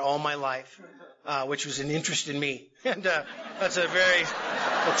for all my life, which was an interest in me. And that's a very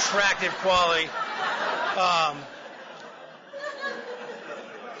attractive quality.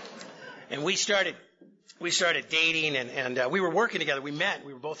 And we started dating, and we were working together. We met.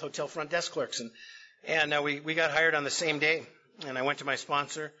 We were both hotel front desk clerks. And we got hired on the same day. And I went to my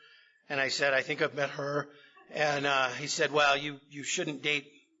sponsor, and I said, I think I've met her. And he said, well, you shouldn't date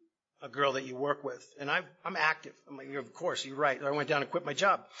a girl that you work with. And I'm active. I'm like, of course, you're right. I went down and quit my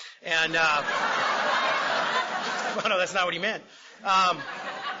job. And, well, no, that's not what he meant.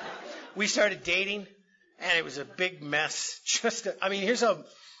 We started dating, and it was a big mess. We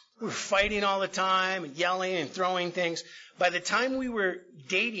were fighting all the time and yelling and throwing things. By the time we were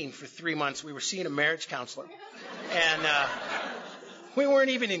dating for 3 months, we were seeing a marriage counselor. And we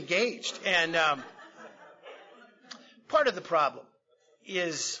weren't even engaged. And part of the problem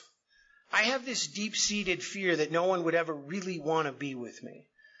is I have this deep-seated fear that no one would ever really want to be with me.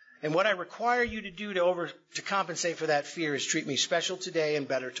 And what I require you to do to compensate for that fear is treat me special today and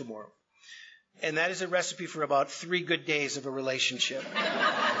better tomorrow. And that is a recipe for about 3 good days of a relationship.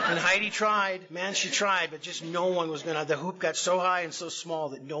 And Heidi tried. Man, she tried, but just no one was going to. The hoop got so high and so small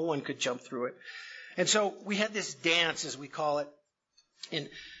that no one could jump through it. And so we had this dance, as we call it. And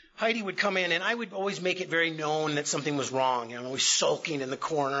Heidi would come in, and I would always make it very known that something was wrong. Always sulking in the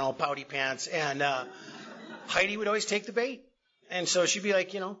corner, all pouty pants. And Heidi would always take the bait. And so she'd be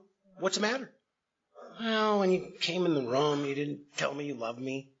like, what's the matter? Well, when you came in the room, you didn't tell me you loved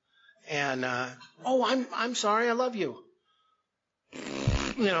me. And, I'm sorry, I love you.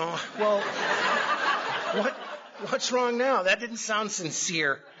 Well, what's wrong now? That didn't sound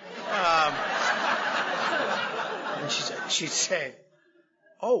sincere. And she'd say,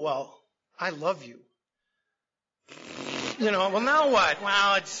 oh, well, I love you. Well, now what? Well,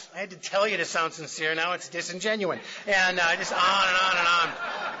 I had to tell you to sound sincere. Now it's disingenuous. And just on and on and on.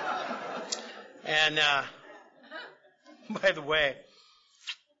 And by the way,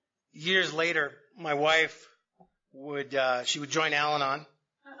 years later, my wife she would join al-anon.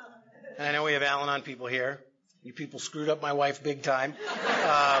 And I know we have al-anon people here. You people screwed up my wife big time.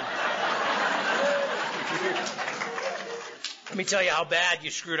 Let me tell you how bad you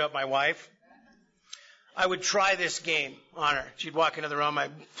screwed up my wife. I would try this game on her. She'd walk into the room,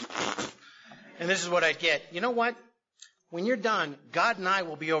 and this is what I'd get. You know what? When you're done, God and I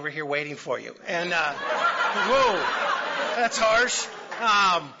will be over here waiting for you. And, whoa, that's harsh.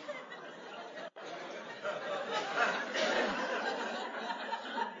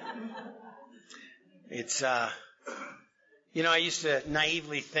 It's, I used to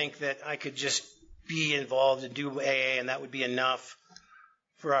naively think that I could just be involved and do AA and that would be enough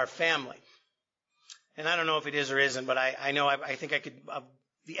for our family. And I don't know if it is or isn't, but I know I think I could,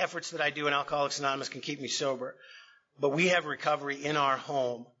 the efforts that I do in Alcoholics Anonymous can keep me sober. But we have recovery in our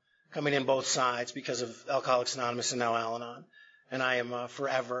home coming in both sides because of Alcoholics Anonymous and now Al-Anon. And I am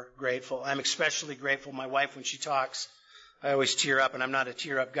forever grateful. I'm especially grateful. My wife, when she talks, I always tear up, and I'm not a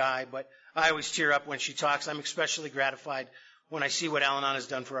tear-up guy, but I always tear up when she talks. I'm especially gratified when I see what Al-Anon has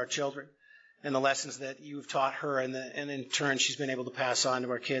done for our children and the lessons that you've taught her, and in turn she's been able to pass on to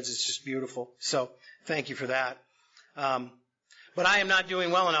our kids. It's just beautiful. So thank you for that. But I am not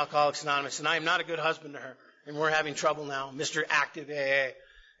doing well in Alcoholics Anonymous, and I am not a good husband to her. And we're having trouble now, Mr. Active AA.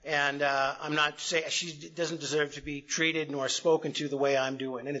 And I'm not saying she doesn't deserve to be treated nor spoken to the way I'm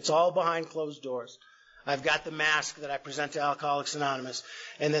doing. And it's all behind closed doors. I've got the mask that I present to Alcoholics Anonymous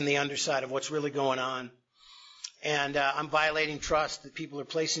and then the underside of what's really going on. And I'm violating trust that people are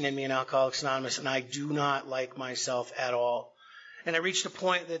placing in me in Alcoholics Anonymous, and I do not like myself at all. And I reached a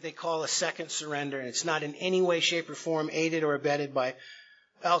point that they call a second surrender, and it's not in any way, shape, or form aided or abetted by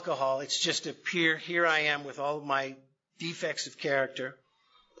alcohol. It's just here I am with all of my defects of character.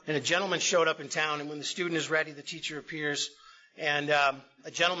 And a gentleman showed up in town, and when the student is ready, the teacher appears. And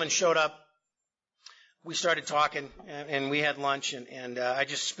a gentleman showed up. We started talking, and we had lunch, and I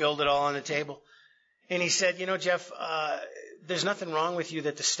just spilled it all on the table. And he said, Jeff, there's nothing wrong with you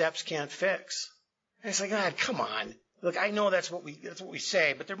that the steps can't fix. And it's like, God, come on. Look, I know that's what we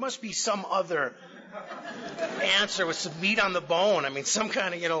say, but there must be some other answer with some meat on the bone. I mean, some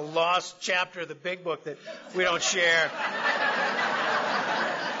kind of, lost chapter of the big book that we don't share.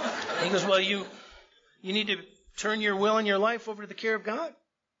 He goes, well, you need to turn your will and your life over to the care of God.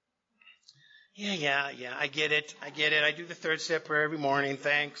 Yeah, I get it. I do the third step prayer every morning.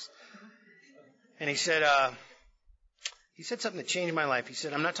 Thanks. And he said something that changed my life. He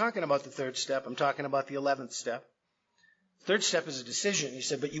said, I'm not talking about the third step. I'm talking about the 11th step. Third step is a decision. He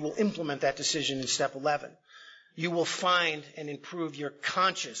said, but you will implement that decision in step 11. You will find and improve your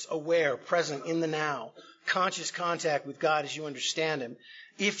conscious, aware, present in the now, conscious contact with God as you understand Him,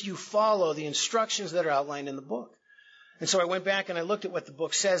 if you follow the instructions that are outlined in the book. And so I went back and I looked at what the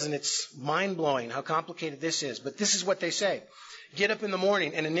book says, and it's mind-blowing how complicated this is. But this is what they say. Get up in the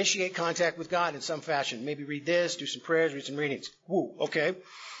morning and initiate contact with God in some fashion. Maybe read this, do some prayers, read some readings. Woo, okay.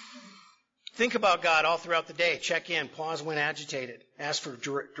 Think about God all throughout the day. Check in, pause when agitated. Ask for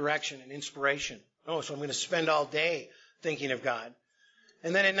direction and inspiration. Oh, so I'm going to spend all day thinking of God.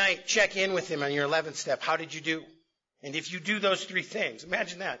 And then at night, check in with Him on your 11th step. How did you do? And if you do those three things,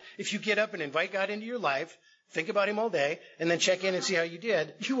 imagine that. If you get up and invite God into your life, think about Him all day, and then check in and see how you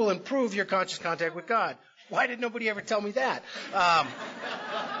did, you will improve your conscious contact with God. Why did nobody ever tell me that?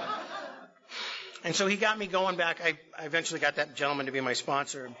 And so he got me going back. I eventually got that gentleman to be my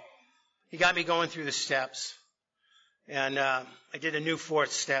sponsor. He got me going through the steps. And I did a new 4th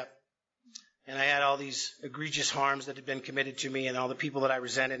step. And I had all these egregious harms that had been committed to me and all the people that I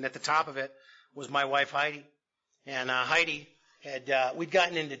resented. And at the top of it was my wife, Heidi. And Heidi we'd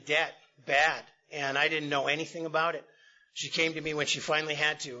gotten into debt bad. And I didn't know anything about it. She came to me when she finally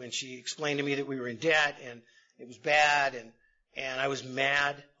had to, and she explained to me that we were in debt, and it was bad, and I was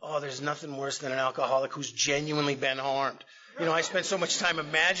mad. Oh, there's nothing worse than an alcoholic who's genuinely been harmed. I spent so much time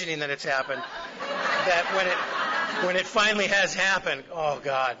imagining that it's happened that when it finally has happened, oh,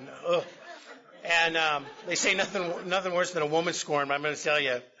 God. Ugh. And they say nothing worse than a woman scorned, but I'm going to tell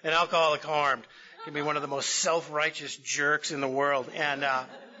you, an alcoholic harmed can be one of the most self-righteous jerks in the world. And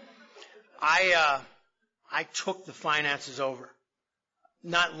I took the finances over.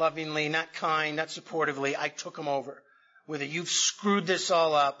 Not lovingly, not kind, not supportively. I took them over. Whether you've screwed this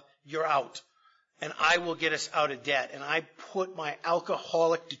all up, you're out. And I will get us out of debt. And I put my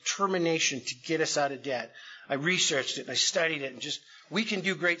alcoholic determination to get us out of debt. I researched it and I studied it. And we can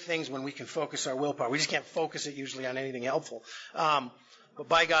do great things when we can focus our willpower. We just can't focus it usually on anything helpful. But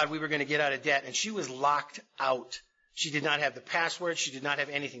by God, we were going to get out of debt. And she was locked out. She did not have the password. She did not have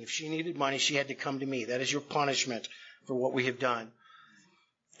anything. If she needed money, she had to come to me. That is your punishment for what we have done.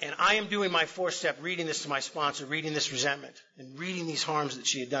 And I am doing my 4-step, reading this to my sponsor, reading this resentment, and reading these harms that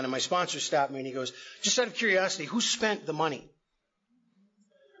she had done. And my sponsor stopped me and he goes, just out of curiosity, who spent the money?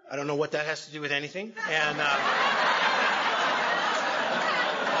 I don't know what that has to do with anything. And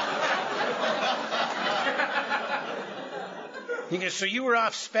he goes, so you were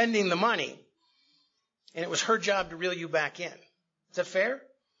off spending the money, and it was her job to reel you back in. Is that fair?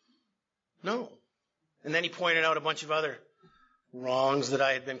 No. And then he pointed out a bunch of other wrongs that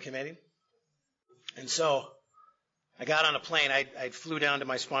I had been committing. And so I got on a plane. I flew down to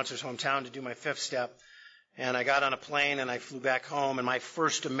my sponsor's hometown to do my 5th step. And I got on a plane and I flew back home. And my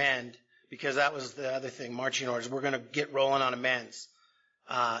first amend, because that was the other thing, marching orders, we're going to get rolling on amends.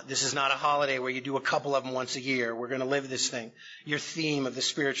 This is not a holiday where you do a couple of them once a year. We're going to live this thing. Your theme of the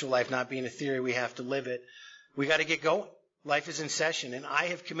spiritual life not being a theory, we have to live it. We got to get going. Life is in session. And I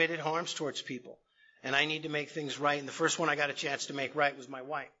have committed harms towards people. And I need to make things right. And the first one I got a chance to make right was my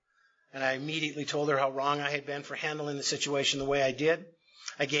wife. And I immediately told her how wrong I had been for handling the situation the way I did.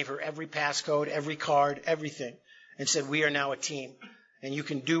 I gave her every passcode, every card, everything, and said, we are now a team. And you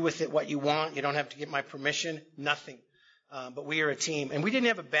can do with it what you want. You don't have to get my permission, nothing. But we are a team. And we didn't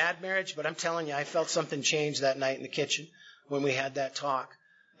have a bad marriage, but I'm telling you, I felt something change that night in the kitchen when we had that talk.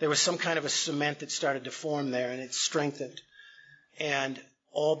 There was some kind of a cement that started to form there, and it strengthened. And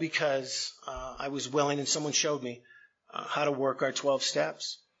all because I was willing, and someone showed me how to work our 12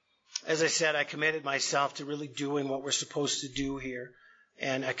 steps. As I said, I committed myself to really doing what we're supposed to do here.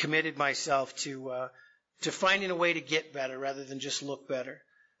 And I committed myself to finding a way to get better rather than just look better.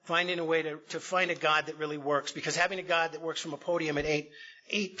 Finding a way to find a God that really works. Because having a God that works from a podium at 8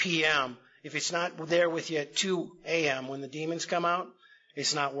 p.m., if it's not there with you at 2 a.m. when the demons come out,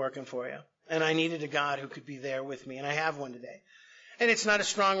 it's not working for you. And I needed a God who could be there with me, and I have one today. And it's not a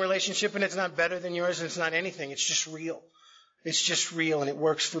strong relationship, and it's not better than yours, and it's not anything. It's just real. It's just real, and it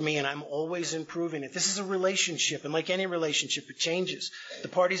works for me, and I'm always improving it. This is a relationship, and like any relationship, it changes. The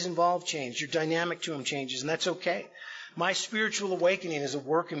parties involved change. Your dynamic to them changes, and that's okay. My spiritual awakening is a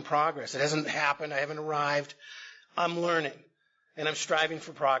work in progress. It hasn't happened. I haven't arrived. I'm learning, and I'm striving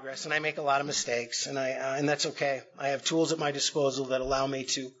for progress, and I make a lot of mistakes, and that's okay. I have tools at my disposal that allow me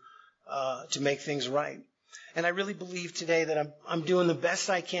to make things right. And I really believe today that I'm doing the best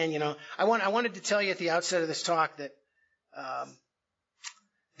I can. You know, I wanted to tell you at the outset of this talk that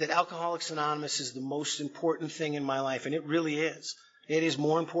Alcoholics Anonymous is the most important thing in my life, and it really is. It is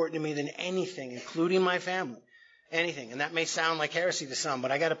more important to me than anything, including my family, anything. And that may sound like heresy to some,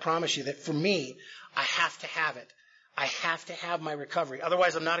 but I got to promise you that for me, I have to have it. I have to have my recovery.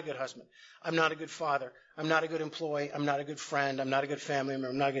 Otherwise, I'm not a good husband. I'm not a good father. I'm not a good employee. I'm not a good friend. I'm not a good family member.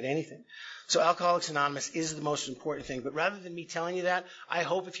 I'm not good at anything. So Alcoholics Anonymous is the most important thing. But rather than me telling you that, I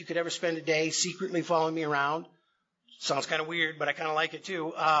hope if you could ever spend a day secretly following me around, sounds kind of weird, but I kind of like it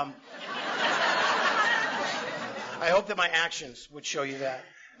too. I hope that my actions would show you that.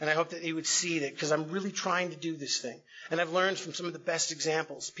 And I hope that you would see that, because I'm really trying to do this thing. And I've learned from some of the best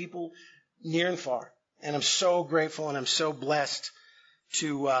examples, people near and far. And I'm so grateful and I'm so blessed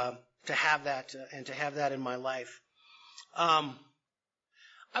to have that and to have that in my life.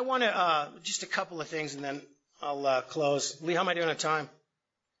 I want to just a couple of things, and then I'll close. Lee, how am I doing on time?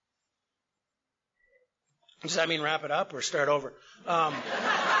 Does that mean wrap it up or start over? Gotcha.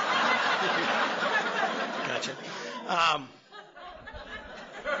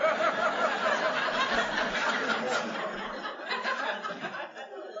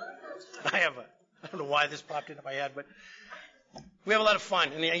 I don't know why this popped into my head, but we have a lot of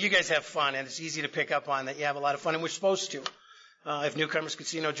fun, and you guys have fun, and it's easy to pick up on that you have a lot of fun, and we're supposed to. If newcomers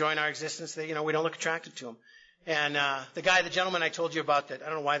casino join our existence, we don't look attracted to them. And the gentleman I told you about, that I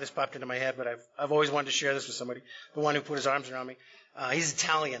don't know why this popped into my head, but I've always wanted to share this with somebody. The one who put his arms around me, he's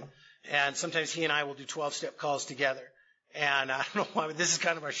Italian, and sometimes he and I will do 12-step calls together. And I don't know why, but this is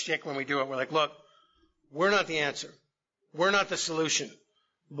kind of our shtick when we do it. We're like, look, we're not the answer, we're not the solution,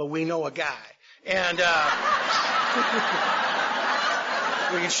 but we know a guy, and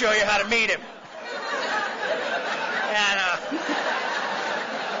we can show you how to meet him. And I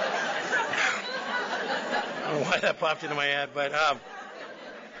don't know why that popped into my head, but it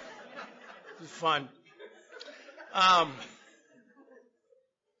was fun.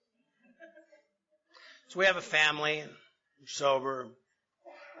 So we have a family, and we're sober.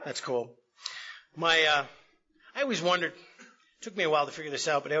 That's cool. I always wondered, it took me a while to figure this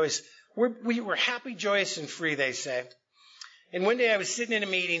out, but we were happy, joyous, and free, they say. And one day I was sitting in a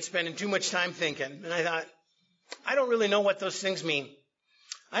meeting, spending too much time thinking, and I thought, I don't really know what those things mean.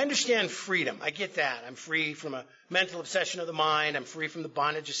 I understand freedom. I get that. I'm free from a mental obsession of the mind. I'm free from the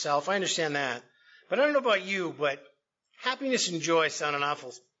bondage of self. I understand that. But I don't know about you, but happiness and joy sound an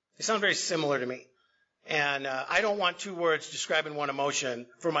awful They sound very similar to me. And I don't want two words describing one emotion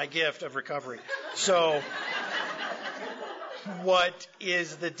for my gift of recovery. So what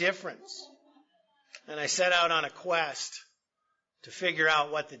is the difference? And I set out on a quest to figure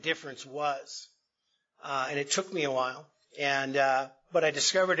out what the difference was. And it took me a while. But I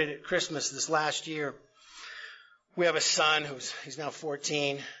discovered it at Christmas this last year. We have a son he's now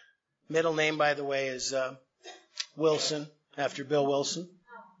 14. Middle name, by the way, is Wilson, after Bill Wilson.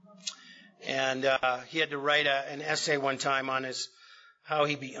 And he had to write an essay one time on how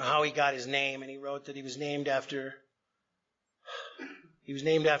he got his name, and he wrote that he was named after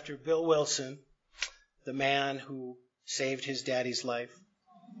Bill Wilson, the man who saved his daddy's life.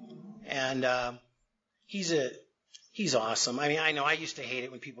 And he's awesome. I mean, I know I used to hate it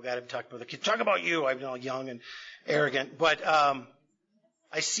when people got up and talk about the kid. Talk about you. I'm all young and arrogant, but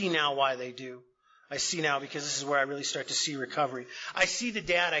I see now why they do. I see now, because this is where I really start to see recovery. I see the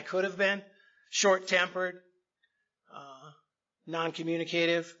dad I could have been, short-tempered,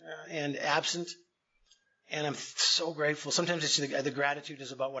 non-communicative, and absent. And I'm so grateful. Sometimes it's the gratitude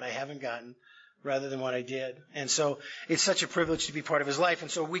is about what I haven't gotten rather than what I did. And so it's such a privilege to be part of his life. And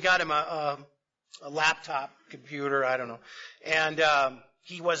so we got him a laptop, computer, I don't know. And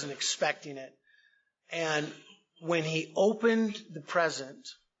he wasn't expecting it. And when he opened the present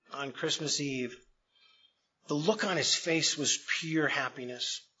on Christmas Eve, the look on his face was pure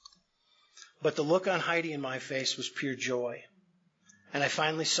happiness. But the look on Heidi and my face was pure joy. And I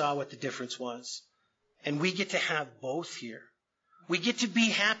finally saw what the difference was. And we get to have both here. We get to be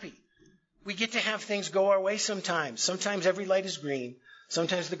happy. We get to have things go our way sometimes. Sometimes every light is green.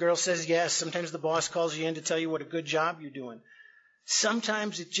 Sometimes the girl says yes. Sometimes the boss calls you in to tell you what a good job you're doing.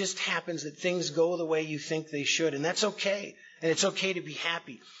 Sometimes it just happens that things go the way you think they should. And that's okay. And it's okay to be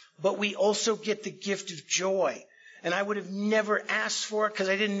happy. But we also get the gift of joy. And I would have never asked for it because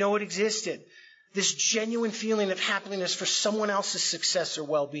I didn't know it existed. This genuine feeling of happiness for someone else's success or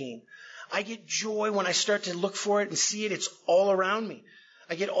well-being. I get joy when I start to look for it and see it. It's all around me.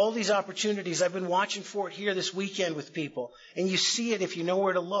 I get all these opportunities. I've been watching for it here this weekend with people. And you see it if you know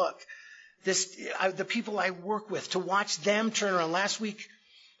where to look. The people I work with, to watch them turn around. Last week,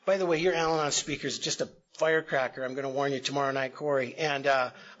 by the way, your al-anon speaker is just a firecracker. I'm going to warn you tomorrow night, Corey. And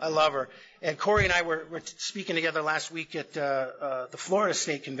I love her. And Corey and I were speaking together last week at the Florida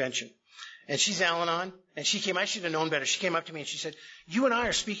State Convention. And she's al-anon. And she came, I should have known better. She came up to me and she said, you and I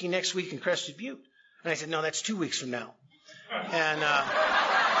are speaking next week in Crested Butte. And I said, no, that's 2 weeks from now.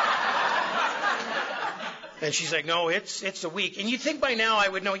 And she's like, no, it's a week. And you'd think by now I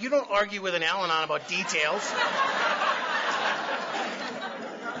would know. You don't argue with an al-anon about details.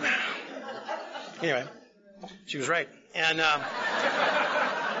 Anyway, she was right. And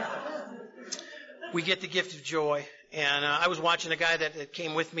we get the gift of joy. And I was watching a guy that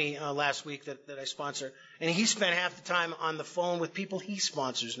came with me last week that I sponsor. And he spent half the time on the phone with people he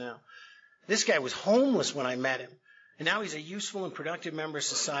sponsors now. This guy was homeless when I met him. And now he's a useful and productive member of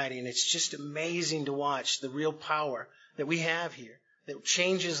society. And it's just amazing to watch the real power that we have here that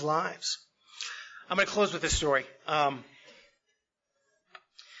changes lives. I'm going to close with this story. I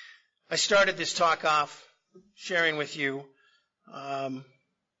started this talk off sharing with you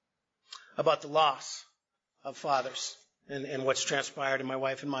about the loss of fathers and what's transpired in my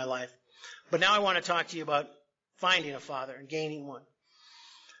wife and my life. But now I want to talk to you about finding a father and gaining one.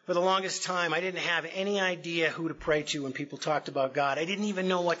 For the longest time, I didn't have any idea who to pray to when people talked about God. I didn't even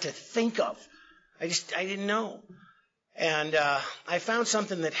know what to think of. I didn't know. And I found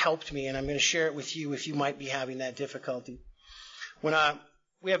something that helped me, and I'm going to share it with you if you might be having that difficulty. When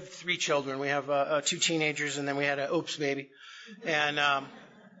we have 3 children. We have 2 teenagers, and then we had an oops baby. And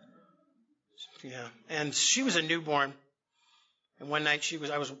and she was a newborn. And one night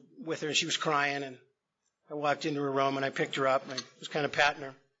I was with her, and she was crying, and I walked into her room, and I picked her up, and I was kind of patting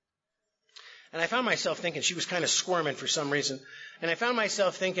her. And I found myself thinking, she was kind of squirming for some reason. And I found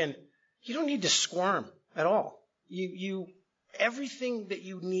myself thinking, you don't need to squirm at all. Everything that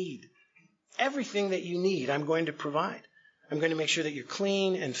you need, I'm going to provide. I'm going to make sure that you're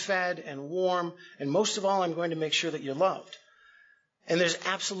clean and fed and warm. And most of all, I'm going to make sure that you're loved. And there's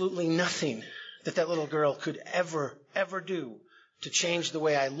absolutely nothing that little girl could ever do to change the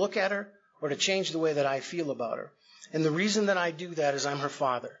way I look at her or to change the way that I feel about her. And the reason that I do that is I'm her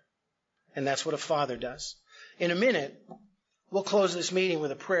father. And that's what a father does. In a minute, we'll close this meeting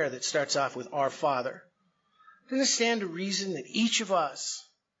with a prayer that starts off with Our Father. Doesn't it stand to reason that each of us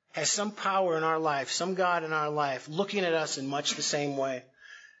has some power in our life, some God in our life, looking at us in much the same way,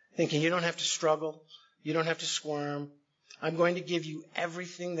 thinking you don't have to struggle, you don't have to squirm. I'm going to give you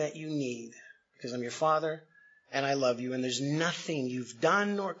everything that you need because I'm your father and I love you, and there's nothing you've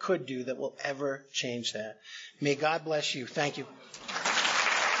done or could do that will ever change that. May God bless you. Thank you.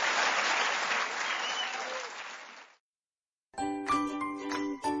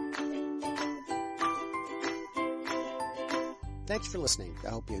 Thanks for listening. I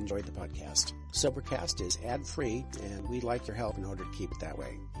hope you enjoyed the podcast. Sobercast is ad-free, and we'd like your help in order to keep it that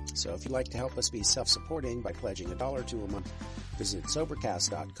way. So if you'd like to help us be self-supporting by pledging $1 or $2 a month, visit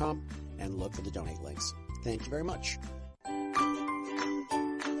Sobercast.com and look for the donate links. Thank you very much.